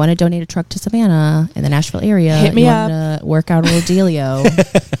this and you want to donate a truck to Savannah in the Nashville area, hit me up. To work out a little dealio.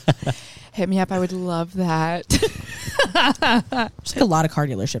 Hit me up. I would love that. There's like a lot of car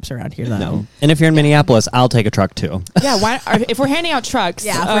dealerships around here, though. No. And if you're in Minneapolis, I'll take a truck too. Yeah, if we're handing out trucks.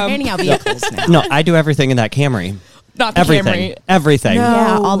 Yeah, if we're handing out vehicles now. No, I do everything in that Camry. Not the Camry. Everything. No.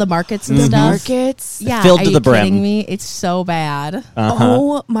 Yeah, all the markets and stuff. Markets. Yeah, filled to the brim. Are you kidding me? It's so bad. Uh-huh.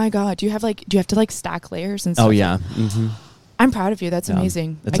 Oh my God. Do you have to stack layers and stuff? Oh yeah. Mm-hmm. I'm proud of you. That's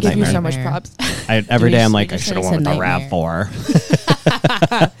amazing. I give you so much props. Every day I'm like, I should have went with the RAV4.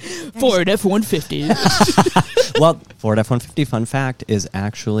 Ford F-150. Well, Ford F-150, fun fact, is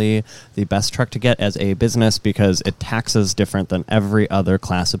actually the best truck to get as a business because it taxes different than every other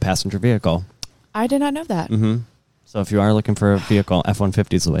class of passenger vehicle. I did not know that. Mm-hmm. So if you are looking for a vehicle,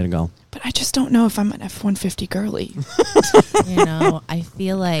 F-150 is the way to go. But I just don't know if I'm an F-150 girly. You know, I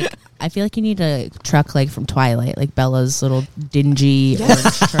feel like you need a truck like from Twilight, like Bella's little dingy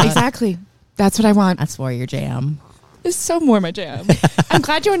orange truck. Exactly. That's what I want. That's for your jam. is so more my jam. I'm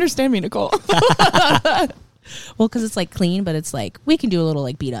glad you understand me, Nicole. Well, because it's like clean, but it's like we can do a little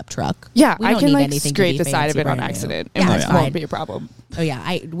like beat up truck. Yeah, I can like scrape the side of it on accident. And it won't be a problem. Oh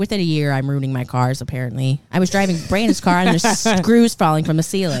yeah, within a year I'm ruining my cars. Apparently, I was driving Brandon's car and there's screws falling from the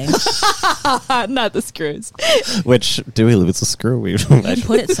ceiling. Not the screws. Which do we lose the screw? We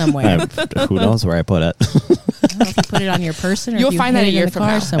put it somewhere. Who knows where I put it? I don't know if you put it on your person. Or you'll find that a year from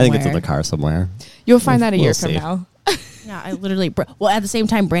now. Somewhere. I think it's in the car somewhere. You'll find that a year from now. Yeah, I literally. Well, at the same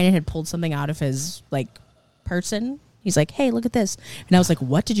time, Brandon had pulled something out of his like person. He's like, "Hey, look at this," and I was like,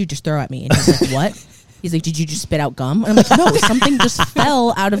 "What did you just throw at me?" And he's like, "What?" He's like, "Did you just spit out gum?" And I'm like, "No, something just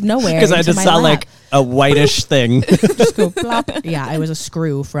fell out of nowhere." Because I just saw like a whitish thing. Just go plop. Yeah, it was a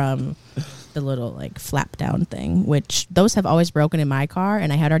screw from the little like flap down thing, which those have always broken in my car.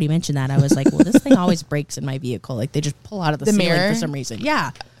 And I had already mentioned that. I was like, "Well, this thing always breaks in my vehicle. Like they just pull out of the ceiling mirror for some reason."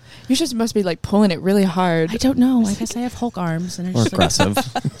 Yeah. You just must be like pulling it really hard. I don't know. I guess I have Hulk arms and or aggressive.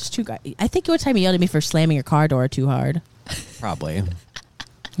 It's too. I think one time you yelled at me for slamming your car door too hard. Probably.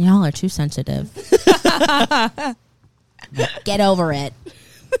 Y'all are too sensitive. Get over it.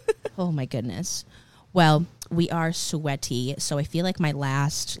 Oh my goodness. Well, we are sweaty, so I feel like my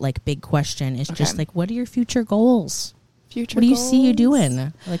last like big question is just like, what are your future goals? What do you see you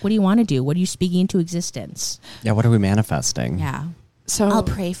doing? Like, what do you want to do? What are you speaking into existence? Yeah, what are we manifesting? Yeah. So I'll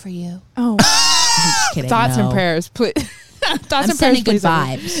pray for you. Oh, I'm just kidding. Thoughts and prayers, please. I'm sending good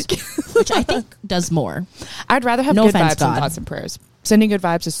vibes, which I think does more. I'd rather have good vibes than thoughts and prayers. Sending good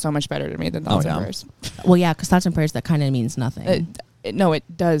vibes is so much better to me than thoughts and prayers. Well, yeah, because thoughts and prayers, that kind of means nothing. No, it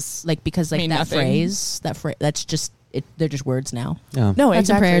does. Like, because like that phrase, that's just it. They're just words now. Yeah. No, thoughts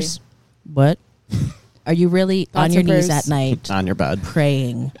exactly. and prayers. What? Are you really on your knees at night on your bed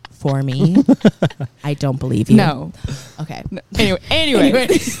praying for me? I don't believe you. No. Okay. No. Anyway.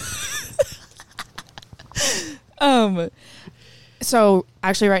 So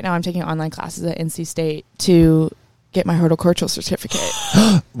actually right now I'm taking online classes at NC State to get my horticultural certificate.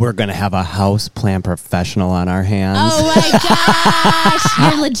 We're going to have a house plant professional on our hands. Oh my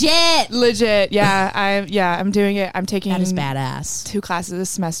gosh. You're legit. Yeah. I'm doing it. I'm taking that is badass. 2 classes this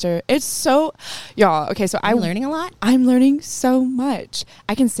semester. It's so y'all. Okay. So I'm learning a lot. I'm learning so much.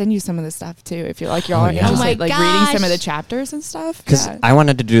 I can send you some of the stuff too. If you're like, y'all are interested, like reading some of the chapters and stuff. Cause I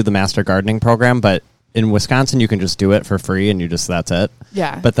wanted to do the master gardening program, but in Wisconsin, you can just do it for free and that's it.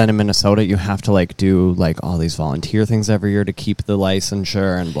 Yeah. But then in Minnesota, you have to like do like all these volunteer things every year to keep the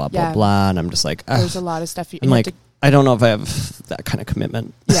licensure and blah, blah, blah. And I'm just like, there's a lot of stuff. I'm like, I don't know if I have that kind of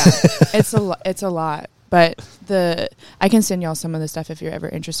commitment. Yeah, it's a lot. But I can send y'all some of the stuff if you're ever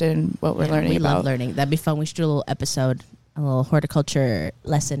interested in what we're learning about. Love learning. That'd be fun. We should do a little episode, a little horticulture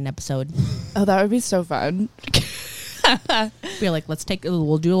lesson episode. Oh, that would be so fun. We're like, we'll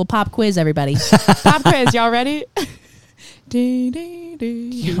do a little pop quiz, everybody. Pop quiz, y'all ready? Oh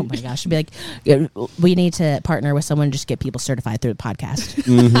my gosh. Should be like, we need to partner with someone and just get people certified through the podcast.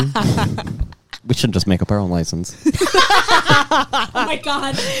 Mm-hmm. We should just make up our own license. Oh my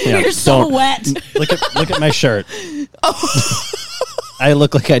God. Yeah, you're so wet. Look at my shirt. I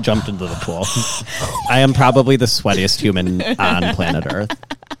look like I jumped into the pool. I am probably the sweatiest human on planet Earth.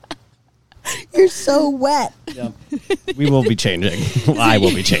 You're so wet. Yep. We will be changing. Well, I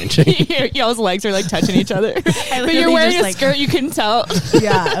will be changing. Y'all's legs are like touching each other. But you're wearing a skirt, you can tell.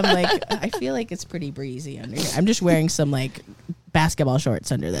 Yeah, I'm like, I feel like it's pretty breezy under here. I'm just wearing some like basketball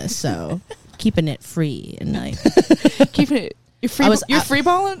shorts under this, so keeping it free and like keeping it. You're free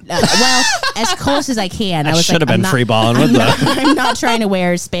balling? Well, as close as I can. I should have been free balling with that. I'm not trying to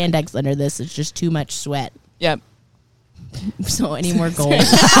wear spandex under this. It's just too much sweat. Yep. So any more goals?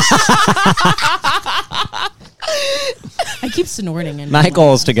 I keep snorting. My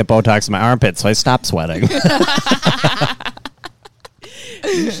goal is to get Botox in my armpits so I stop sweating. You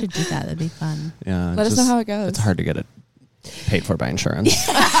should do that. That'd be fun. Yeah. Let us know how it goes. It's hard to get it paid for by insurance.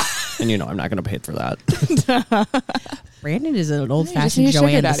 And I'm not going to pay for that. Brandon is an old-fashioned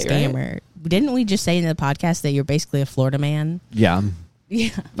Joanne the scammer. Right? Didn't we just say in the podcast that you're basically a Florida man? Yeah. Yeah.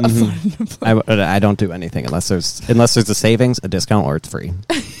 Mm-hmm. I don't do anything unless there's a savings, a discount, or it's free.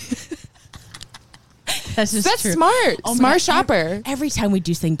 That's true. Smart. Smart shopper. Every time we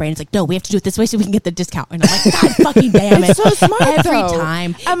do something, Brandon's like, no, we have to do it this way so we can get the discount. And I'm like, God fucking damn it. It's so smart every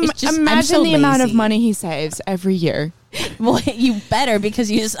time. Imagine the amount of money he saves every year. Well, you better,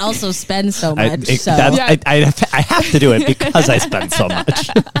 because you just also spend so much. I have to do it because I spend so much.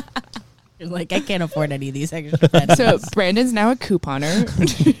 Like, I can't afford any of these extra pennies. So Brandon's now a couponer.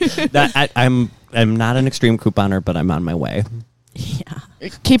 I'm not an extreme couponer, but I'm on my way. Yeah.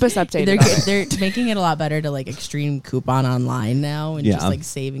 Keep us updated. They're making it a lot better to like extreme coupon online now and just like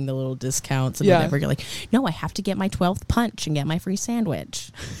saving the little discounts and whatever. You're like, no, I have to get my 12th punch and get my free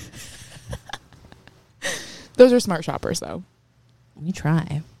sandwich. Those are smart shoppers, though. We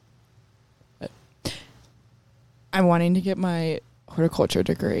try. I'm wanting to get my horticulture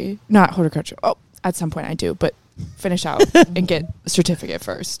degree. Not horticulture. Oh, at some point I do, but finish out and get a certificate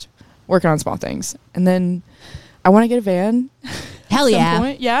first. Working on small things. And then I want to get a van. Hell yeah.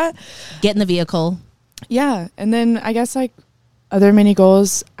 Point. Yeah. Get in the vehicle. Yeah. And then I guess like other mini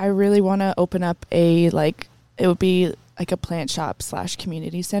goals, I really want to open up it would be like a plant shop /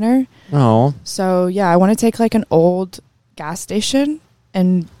 community center. Oh. So yeah, I want to take like an old gas station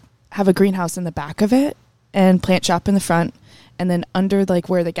and have a greenhouse in the back of it and plant shop in the front. And then under like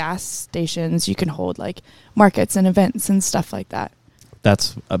where the gas stations, you can hold like markets and events and stuff like that.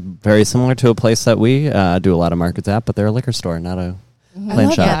 That's very similar to a place that we do a lot of markets at, but they're a liquor store, not a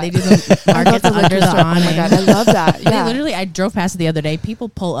plant shop. Yeah, they do the markets under the awning. Oh my God, I love that. Yeah. I drove past it the other day. People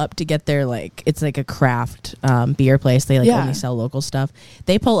pull up to get their it's like a craft beer place. They only sell local stuff.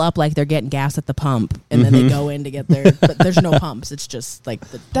 They pull up like they're getting gas at the pump, and then they go in to get their. But there's no pumps. It's just like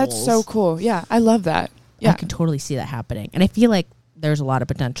the. That's poles. so cool. Yeah, I love that. Yeah, I can totally see that happening, and I feel like there's a lot of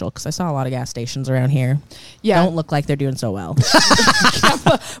potential because I saw a lot of gas stations around here. Yeah, don't look like they're doing so well.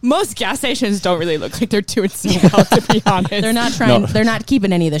 Most gas stations don't really look like they're doing so well, to be honest. They're not trying. No. They're not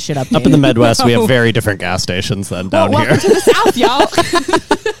keeping any of this shit up. Up in the Midwest, we have very different gas stations than down here. Welcome to the South, y'all.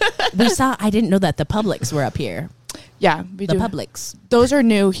 I didn't know that the Publix were up here. Yeah, we do. Publix. Those are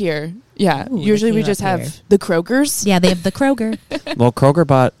new here. Yeah, ooh, usually we just have the Krogers. Yeah, they have the Kroger. Well, Kroger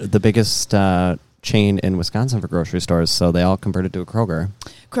bought the biggest chain in Wisconsin for grocery stores, so they all converted to a Kroger.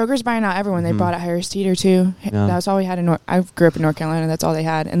 Kroger's buying out everyone. They bought at Harris Teeter too. Yeah. That's all we had in I grew up in North Carolina. That's all they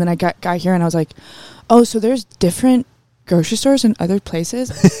had. And then I got here and I was like, oh, so there's different grocery stores in other places.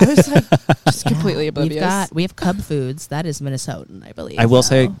 I was like just completely oblivious. We have Cub Foods. That is Minnesotan, I believe. I will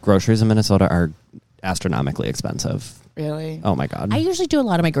say groceries in Minnesota are astronomically expensive. Really? Oh my God. I usually do a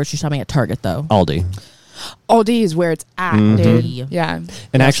lot of my grocery shopping at Target though. Aldi is where it's at, dude. Yeah.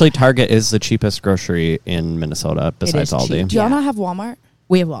 And actually Target is the cheapest grocery in Minnesota besides Aldi. Cheap. Do y'all not have Walmart?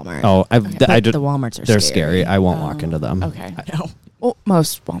 We have Walmart. Oh, the Walmarts are scary. I won't walk into them. Okay. Well,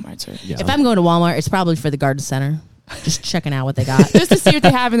 most Walmarts are. Yeah. If I'm going to Walmart, it's probably for the garden center. Just checking out what they got. Just to see what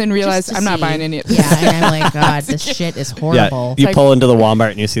they have and then realize I'm not buying any of this. Yeah, and I'm like, God, this shit is horrible. Yeah, you pull into the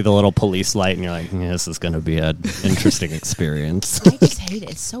Walmart and you see the little police light and you're like, this is going to be an interesting experience. I just hate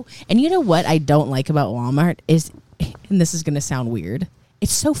it. It's so, and you know what I don't like about Walmart is, and this is going to sound weird,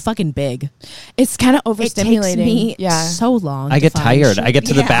 it's so fucking big. It's kind of overstimulating. It takes me so long. I get tired. I get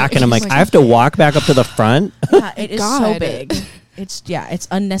to the back and I'm like, I have to walk back up to the front. Yeah, it is so big. It's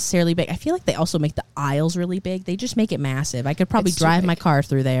unnecessarily big. I feel like they also make the aisles really big. They just make it massive. I could probably drive my car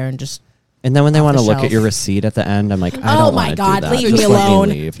through there and just. And then when they want to look at your receipt at the end, I'm like, I don't want to do that. Leave me alone.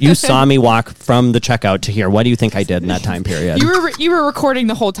 Leave. You saw me walk from the checkout to here. What do you think I did in that time period? You were recording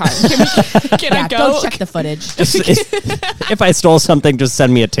the whole time. Can I go? Go check the footage. If I stole something, just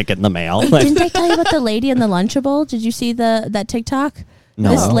send me a ticket in the mail. Didn't I tell you about the lady in the Lunchable? Did you see that TikTok? No.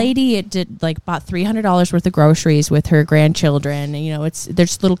 This lady bought $300 worth of groceries with her grandchildren. And,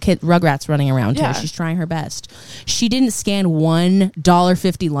 there's little kid rugrats running around here. She's trying her best. She didn't scan $1.50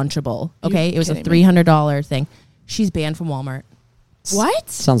 Lunchable. Okay, it was a $300 thing. She's banned from Walmart. What?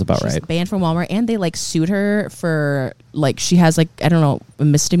 Sounds about right. Banned from Walmart, and they sued her for she has a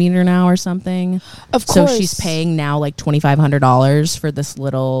misdemeanor now or something. Of course. So she's paying now $2,500 for this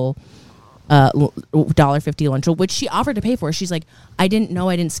little $1.50 Lunchable, which she offered to pay for. She's like, I didn't know,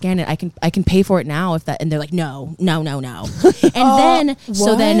 I didn't scan it. I can pay for it now if that. And they're like, no. And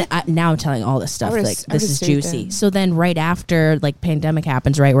then now I'm telling all this stuff. This is juicy. So then right after pandemic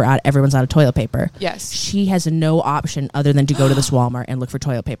happens, right, everyone's out of toilet paper. Yes. She has no option other than to go to this Walmart and look for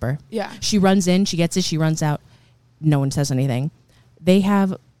toilet paper. Yeah. She runs in, she gets it, she runs out. No one says anything. They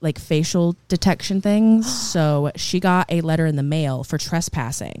have facial detection things. So she got a letter in the mail for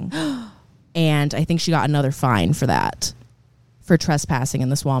trespassing. And I think she got another fine for that, for trespassing in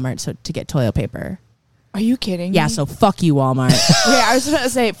this Walmart to get toilet paper. Are you kidding me? Yeah, so fuck you, Walmart. Yeah, I was going to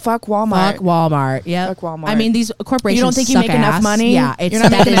say, fuck Walmart. Fuck Walmart, yeah. Fuck Walmart. I mean, these corporations You don't think you make enough money? Yeah. You're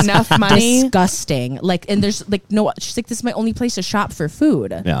not making enough money? Disgusting. And there's, no, she's like, this is my only place to shop for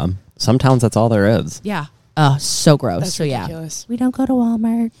food. Yeah. Some towns, that's all there is. Yeah. So gross. That's ridiculous. We don't go to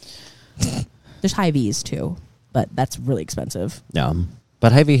Walmart. There's Hy-Vees, too, but that's really expensive. Yeah.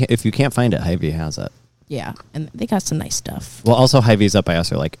 But Hy-Vee, if you can't find it, Hy-Vee has it. Yeah, and they got some nice stuff. Well, also Hy-Vees up by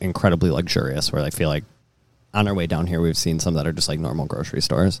us are incredibly luxurious, where I feel like on our way down here we've seen some that are just normal grocery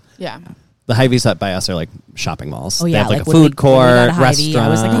stores. Yeah. The Hy-Vees up by us are like shopping malls. Oh yeah, they have like a food court, restaurants. I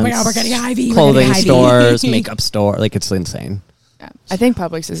was like, oh my God, we're getting a Hy-Vee. Clothing stores, makeup store. Like, it's insane. Yeah. I think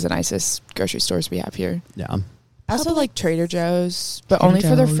Publix is the nicest grocery stores we have here. Yeah. I also like Trader Joe's, but only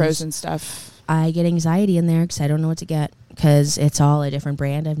for their frozen stuff. I get anxiety in there because I don't know what to get because it's all a different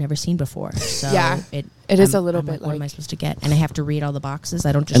brand I've never seen before. So yeah, it is a little bit like, what am I supposed to get? And I have to read all the boxes.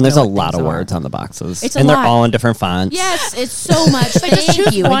 I don't just and there's know a lot of words on the boxes. It's and they're all in different fonts. Yes, it's so much.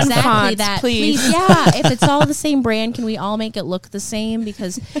 Thank you. One exactly font, that. please. Yeah, if it's all the same brand, can we all make it look the same?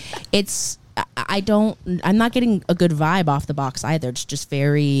 Because it's I'm not getting a good vibe off the box either. It's just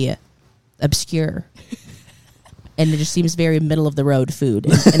very obscure. And it just seems very middle of the road food,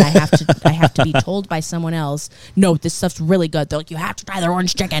 and I have to be told by someone else, no, this stuff's really good. They're like, you have to try their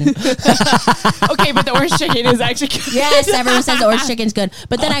orange chicken. Okay, but the orange chicken is actually good. Yes, everyone says the orange chicken's good,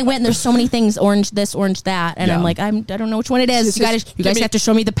 but then I went and there's so many things, orange this, orange that, and I'm like, I don't know which one it is. You guys have to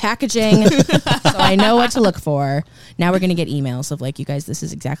show me the packaging, so I know what to look for. Now we're gonna get emails of like, you guys, this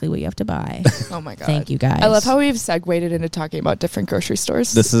is exactly what you have to buy. Oh my God, thank you guys. I love how we've segued into talking about different grocery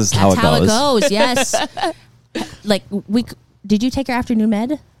stores. This is how it goes. Yes. Like, did you take your afternoon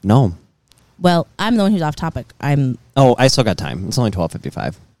med? No. Well, I'm the one who's off topic. I still got time. It's only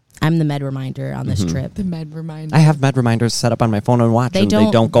 12:55. I'm the med reminder on this trip. The med reminder. I have med reminders set up on my phone and watch, and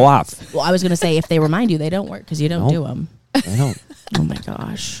they don't go off. Well, I was going to say, if they remind you, they don't work because you don't do them. I don't. Oh my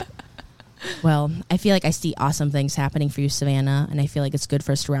gosh. Well, I feel like I see awesome things happening for you, Savannah, and I feel like it's good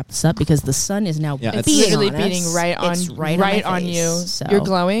for us to wrap this up because the sun is now it's literally beating right on you. So. You're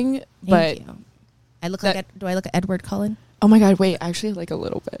glowing, but you. I look like. Do I look like Edward Cullen? Oh my God! Wait, actually, like a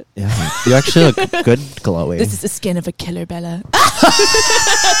little bit. Yeah, you actually look good, glowy. This is the skin of a killer, Bella.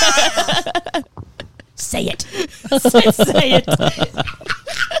 Say it. Say it.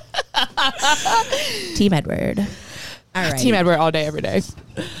 Team Edward. All right. Team Edward all day, every day.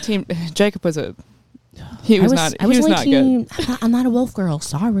 Team Jacob was a. He was not good. I'm not a wolf girl.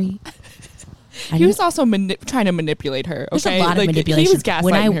 Sorry. He was also trying to manipulate her. Okay? There's a lot of manipulation. He was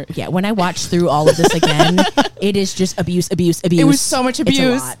gaslighting her. Yeah, when I watched through all of this again, it is just abuse. It was so much abuse.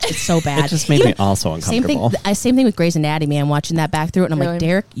 It's a lot. It's so bad. It just made me also uncomfortable. Same thing with Grey's Anatomy. I'm watching that back through it, and I'm like,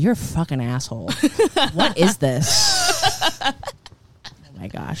 Derek, you're a fucking asshole. What is this? Oh my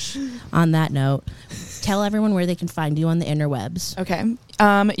gosh. On that note, tell everyone where they can find you on the interwebs. Okay.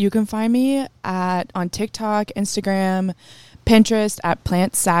 You can find me on TikTok, Instagram, Pinterest at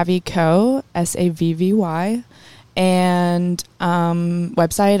Plant Savvy Co. SAVVY, and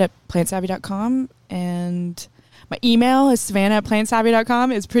website at plantsavvy.com, and my email is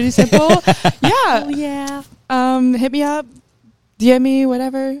savannah@plantsavvy.com. It's pretty simple. Yeah. Oh yeah. Hit me up, DM me,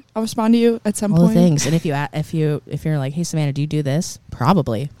 whatever. I'll respond to you at some point. All the things. And if you're like, hey Savannah, do you do this?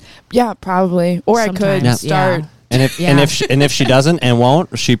 Probably. Yeah, probably. Or sometimes. I could start. Yeah. And if she doesn't and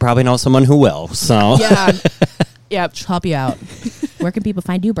won't, she probably knows someone who will. So yeah. Yep. Help you out. Where can people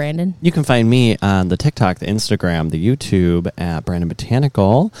find you, Brandon? You can find me on the TikTok, the Instagram, the YouTube at Brandon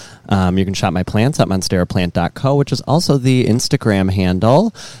Botanical. You can shop my plants at monsteraplant.co, which is also the Instagram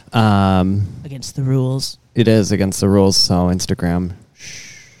handle. Against the rules. It is against the rules, so Instagram.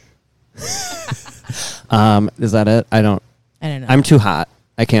 Is that it? I don't know. I'm too hot.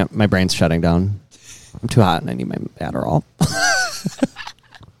 I can't. My brain's shutting down. I'm too hot and I need my Adderall.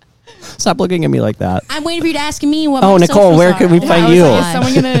 Stop looking at me like that. I'm waiting for you to ask me what. Oh, Nicole, where can we find you? Is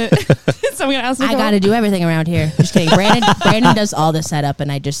someone gonna ask Nicole? I got to do everything around here. Just kidding. Brandon does all the setup,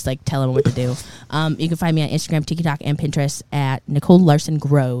 and I just like tell him what to do. You can find me on Instagram, TikTok, and Pinterest at Nicole Larson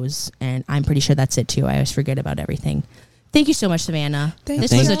Grows, and I'm pretty sure that's it too. I always forget about everything. Thank you so much, Savannah.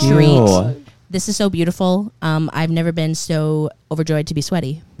 This was a treat. This is so beautiful. I've never been so overjoyed to be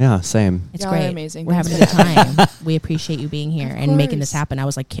sweaty. Yeah, same. It's Y'all great. are amazing. We're having a good time. We appreciate you being here and making this happen. I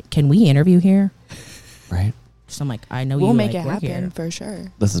was like, can we interview here? Right. So I'm like, I know we'll you make like, it happen here. for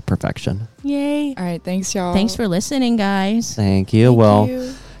sure. This is perfection. Yay. All right. Thanks, y'all. Thanks for listening, guys. Thank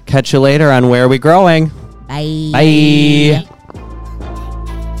you. Catch you later on Where Are We Growing? Bye. Bye.